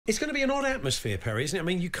It's going to be an odd atmosphere, Perry, isn't it? I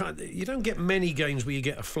mean, you don't get many games where you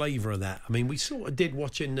get a flavour of that. I mean, we sort of did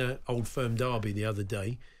watching Old Firm Derby the other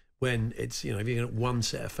day, when it's, if you get one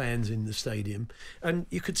set of fans in the stadium, and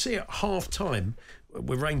you could see at half time,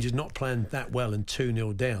 with Rangers not playing that well and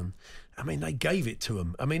 2-0 down, I mean, they gave it to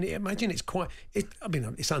them. I mean, imagine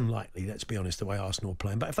it's unlikely, let's be honest, the way Arsenal are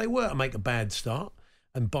playing, but if they were to make a bad start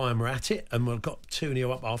and Bayern were at it and we've got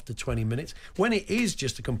 2-0 up after 20 minutes, when it is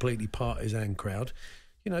just a completely partisan crowd,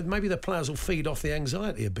 maybe the players will feed off the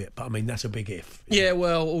anxiety a bit, but I mean, that's a big if. Yeah,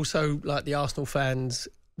 well, also, like, the Arsenal fans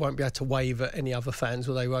won't be able to wave at any other fans,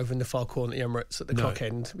 will they? Over in the far corner at the Emirates at the clock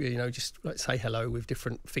end, just like say hello with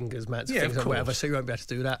different fingers, mats, things or whatever. So you won't be able to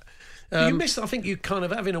do that. You miss. I think you kind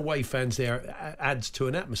of having away fans there adds to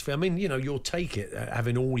an atmosphere. I mean, you'll take it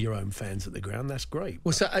having all your own fans at the ground. That's great.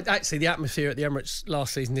 Well, so actually, the atmosphere at the Emirates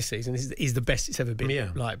last season, this season, is the best it's ever been. Yeah.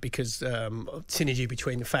 Like, because synergy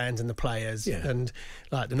between the fans and the players, and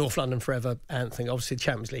like the North London Forever anthem, obviously the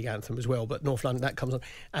Champions League anthem as well. But North London, that comes on,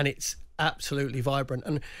 and it's absolutely vibrant.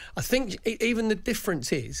 And I think even the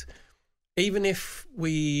difference is, even if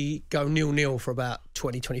we go 0-0 for about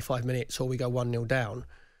 20-25 minutes, or we go 1-0 down,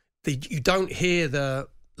 you don't hear the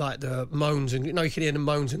moans and you can hear the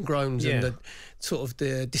moans and groans and the sort of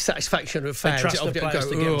the dissatisfaction of fans. They trust the players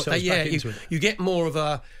to get themselves back into it. You get more of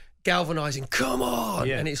a galvanising, come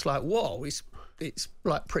on, and it's like, whoa, it's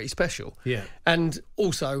like pretty special. Yeah, and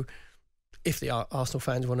also, if the Arsenal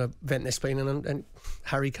fans want to vent their spleen, and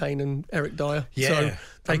Harry Kane and Eric Dyer, so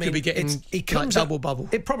they could be getting double bubble.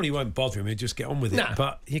 It probably won't bother him. He'll just get on with it. Nah.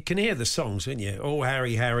 But you can hear the songs, don't you? Oh,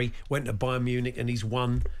 Harry went to Bayern Munich and he's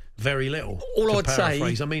won very little. All I'd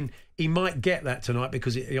say, I mean, he might get that tonight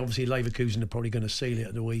because obviously Leverkusen are probably going to seal it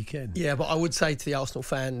at the weekend. Yeah, but I would say to the Arsenal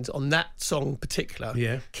fans on that song in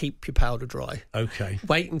particular, keep your powder dry. Okay.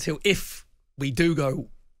 Wait until, if we do go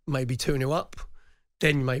maybe 2-0 up,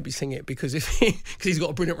 then maybe sing it, because he's got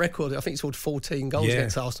a brilliant record. I think he's scored 14 goals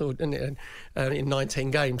against Arsenal in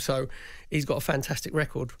 19 games. So he's got a fantastic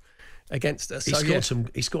record against us.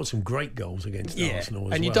 He scored some great goals against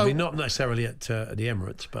Arsenal as well. I mean, not necessarily at the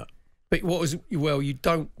Emirates, but you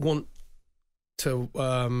don't want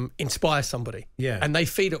to inspire somebody. Yeah. And they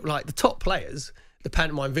feed up, like the top players, the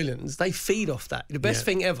pantomime villains, they feed off that. The best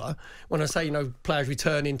thing ever, when I say, players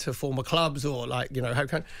returning to former clubs, or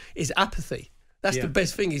is apathy. That's the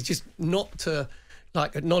best thing, is just not to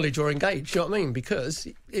acknowledge or engage. You know what I mean? Because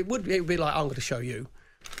it would be like, I'm going to show you.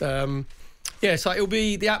 So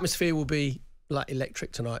the atmosphere will be like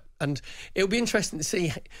electric tonight, and it'll be interesting to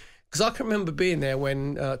see, because I can remember being there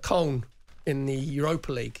when Cologne in the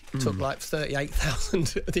Europa League took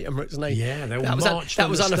 38,000 at the Emirates. And that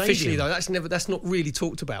was unofficially though. That's not really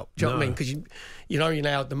talked about. Do you know what I mean? Because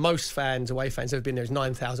now the most fans, away fans, have been there is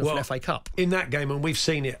 9,000 for the FA Cup. In that game, and we've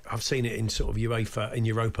seen it. I've seen it in sort of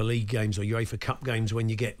Europa League games or UEFA Cup games, when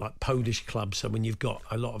you get like Polish clubs. So when you've got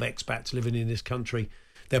a lot of expats living in this country,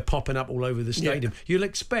 they're popping up all over the stadium. You'll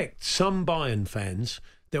expect some Bayern fans.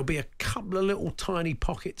 There'll be a couple of little tiny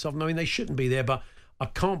pockets of them. I mean, they shouldn't be there, but I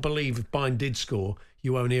can't believe if Bayern did score,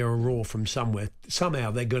 you won't hear a roar from somewhere. Somehow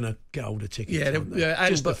they're going to get hold of tickets.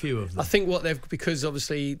 Just a few of them. I think because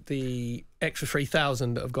obviously the extra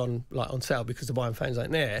 3,000 that have gone on sale because the Bayern fans ain't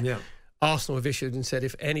there. Yeah. Arsenal have issued and said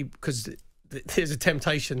because there's a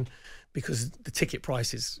temptation, because the ticket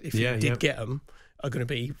prices, if you did get them, are going to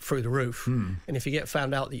be through the roof. And if you get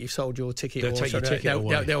found out that you've sold your ticket, they'll take your ticket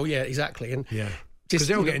away. Exactly. And because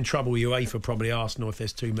they'll get in trouble with UEFA, probably Arsenal, if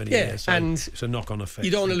there's too many there. So it's a knock-on effect.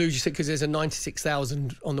 You don't want to lose your ticket, because there's a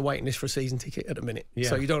 96,000 on the waiting list for a season ticket at the minute. Yeah.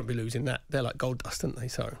 So you don't want to be losing that. They're like gold dust, aren't they?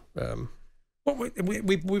 So,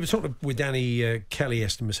 we were talking with Danny Kelly,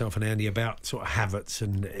 Esther, myself and Andy, about sort of Havertz,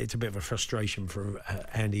 and it's a bit of a frustration for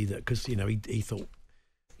Andy, that because he thought.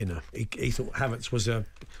 He thought Havertz was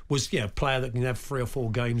a player that can have 3 or 4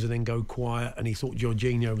 games and then go quiet, and he thought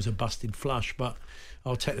Jorginho was a busted flush. But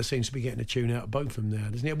Arteta seems to be getting a tune out of both of them now,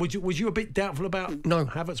 doesn't he? Was you a bit doubtful about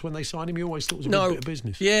Havertz when they signed him? You always thought it was a good bit of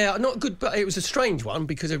business. Yeah, not good, but it was a strange one,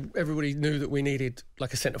 because everybody knew that we needed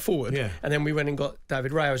like a centre forward, and then we went and got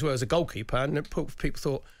David Raya as well as a goalkeeper, and people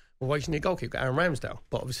thought, well, why do you need a goalkeeper? Aaron Ramsdale.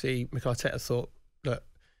 But obviously Mikel Arteta thought that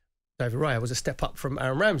David Raya was a step up from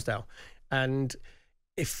Aaron Ramsdale, and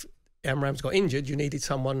if Aaron Ramsdale got injured, you needed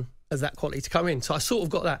someone of that quality to come in. So I sort of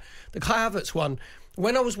got that. The Kai Havertz one,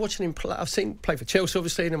 when I was watching him play, I've seen him play for Chelsea,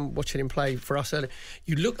 obviously, and I'm watching him play for us earlier.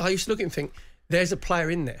 I used to look at him and think, there's a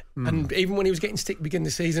player in there. And even when he was getting stick beginning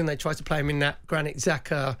of the season, they tried to play him in that Granit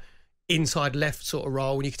Xhaka inside left sort of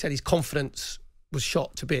role, and you could tell his confidence was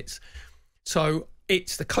shot to bits. So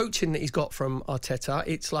it's the coaching that he's got from Arteta.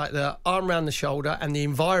 It's like the arm around the shoulder and the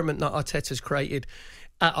environment that Arteta's created.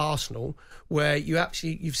 at Arsenal where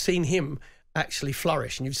you've seen him actually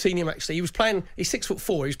flourish, and you've seen him actually. He was playing. He's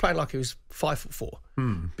 6'4". He was playing like he was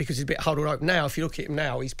 5'4" because he's a bit huddled up. Now, if you look at him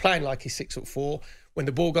now, he's playing like he's 6'4". When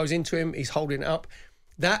the ball goes into him, he's holding it up.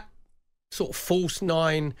 That sort of false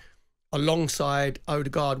 9 alongside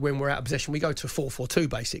Odegaard when we're out of possession, we go to 4-4-2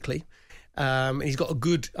 basically. And he's got a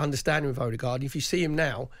good understanding of Odegaard. If you see him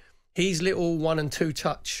now, his little 1 and 2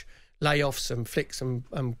 touch layoffs and flicks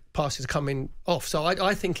and passes coming off. So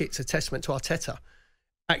I think it's a testament to Arteta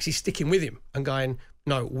actually sticking with him and going,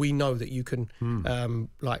 no, we know that you can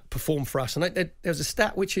perform for us. And there's a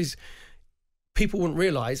stat which is people wouldn't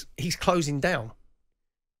realise, he's closing down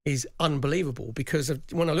is unbelievable, because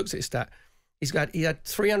when I looked at his stat, he had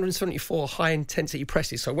 374 high intensity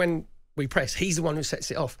presses. So when we press, he's the one who sets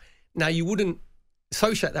it off. Now, you wouldn't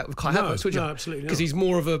associate that with Kai Havertz, would you? No, absolutely not. Because he's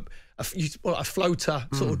more of a floater,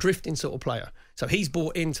 sort of drifting sort of player. So he's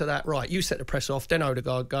bought into that, right, you set the press off, then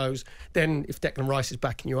Odegaard goes, then if Declan Rice is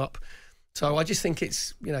backing you up. So I just think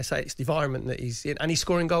it's, it's the environment that he's in. And he's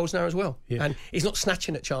scoring goals now as well. Yeah. And he's not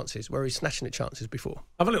snatching at chances, where he's snatching at chances before.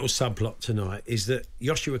 I have a little subplot tonight, is that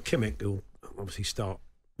Joshua Kimmich, who'll obviously start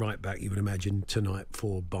right back, you would imagine, tonight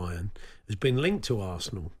for Bayern, has been linked to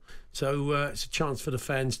Arsenal. So it's a chance for the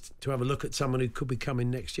fans to have a look at someone who could be coming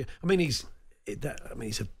next year. I mean, he's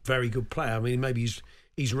a very good player. I mean, maybe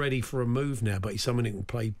he's ready for a move now, but he's someone who can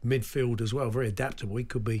play midfield as well. Very adaptable. He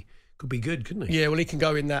could be good, couldn't he? Yeah, well, he can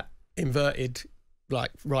go in that inverted,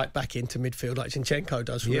 like right back into midfield, like Zinchenko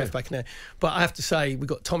does from left back in there. But I have to say, we've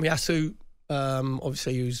got Tomiyasu,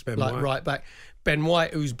 obviously, who's right back. Ben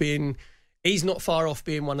White, he's not far off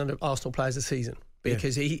being one of the Arsenal players of the season.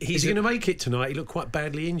 Because he's going to make it tonight. He looked quite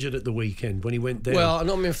badly injured at the weekend when he went down. Well, I'm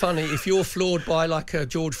not being funny. If you're floored by like a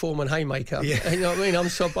George Foreman haymaker, you know what I mean? I'm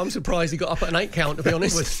surprised he got up at an 8 count, to be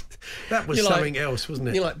honest. that was something else, wasn't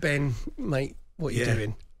it? You're like, Ben, mate, what are you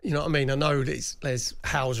doing? You know what I mean? I know that there's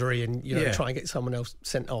housery and try and get someone else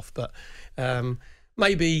sent off, but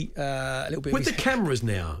maybe a little bit with the cameras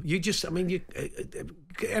now.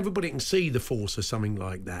 Everybody can see the force or something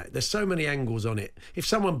like that. There's so many angles on it. If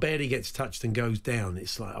someone barely gets touched and goes down,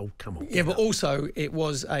 it's like, oh, come on. Yeah, but also it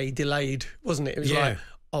was a delayed, wasn't it? It was like,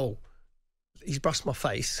 oh, he's brushed my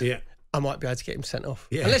face. Yeah. I might be able to get him sent off.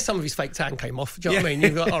 Yeah. Unless some of his fake tan came off. Do you know what I mean?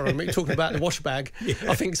 You've got, you're talking about the wash bag. Yeah.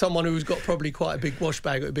 I think someone who's got probably quite a big wash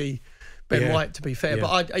bag would be Ben White, to be fair. Yeah.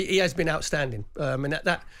 But he has been outstanding. And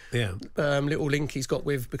that little link he's got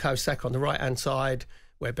with Bukayo Saka on the right-hand side,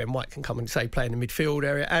 where Ben White can come and, say, play in the midfield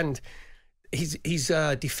area. And he's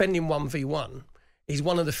defending 1v1. He's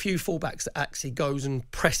one of the few fullbacks that actually goes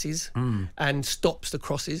and presses and stops the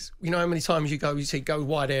crosses. You know how many times you go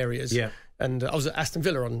wide areas? Yeah. And I was at Aston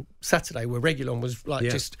Villa on Saturday where Reguilon was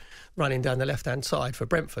just running down the left-hand side for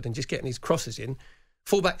Brentford and just getting his crosses in.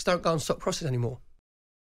 Fullbacks don't go and stop crosses anymore.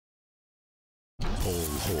 Paul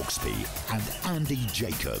Hawksbee and Andy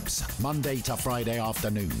Jacobs, Monday to Friday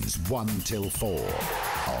afternoons 1 till 4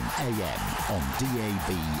 on AM, on DAB,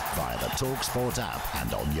 via the talkSPORT app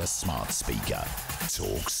and on your smart speaker.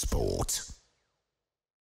 talkSPORT.